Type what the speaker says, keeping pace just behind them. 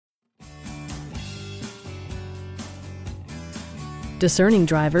Discerning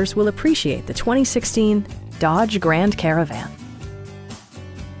drivers will appreciate the 2016 Dodge Grand Caravan.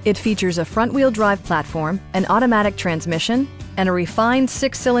 It features a front-wheel drive platform, an automatic transmission, and a refined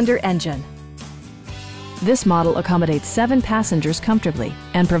 6-cylinder engine. This model accommodates 7 passengers comfortably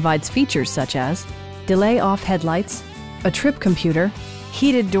and provides features such as delay-off headlights, a trip computer,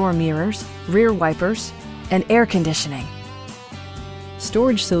 heated door mirrors, rear wipers, and air conditioning.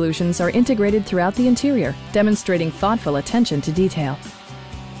 Storage solutions are integrated throughout the interior, demonstrating thoughtful attention to detail.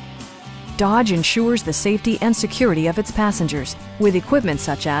 Dodge ensures the safety and security of its passengers with equipment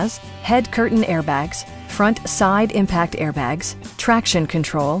such as head curtain airbags, front side impact airbags, traction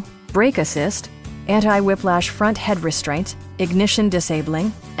control, brake assist, anti-whiplash front head restraint, ignition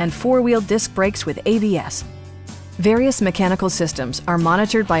disabling, and 4-wheel disc brakes with ABS. Various mechanical systems are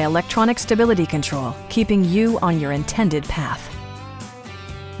monitored by electronic stability control, keeping you on your intended path.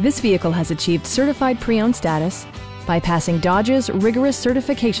 This vehicle has achieved certified pre-owned status by passing Dodge's rigorous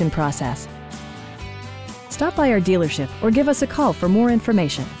certification process. Stop by our dealership or give us a call for more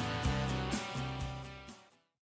information.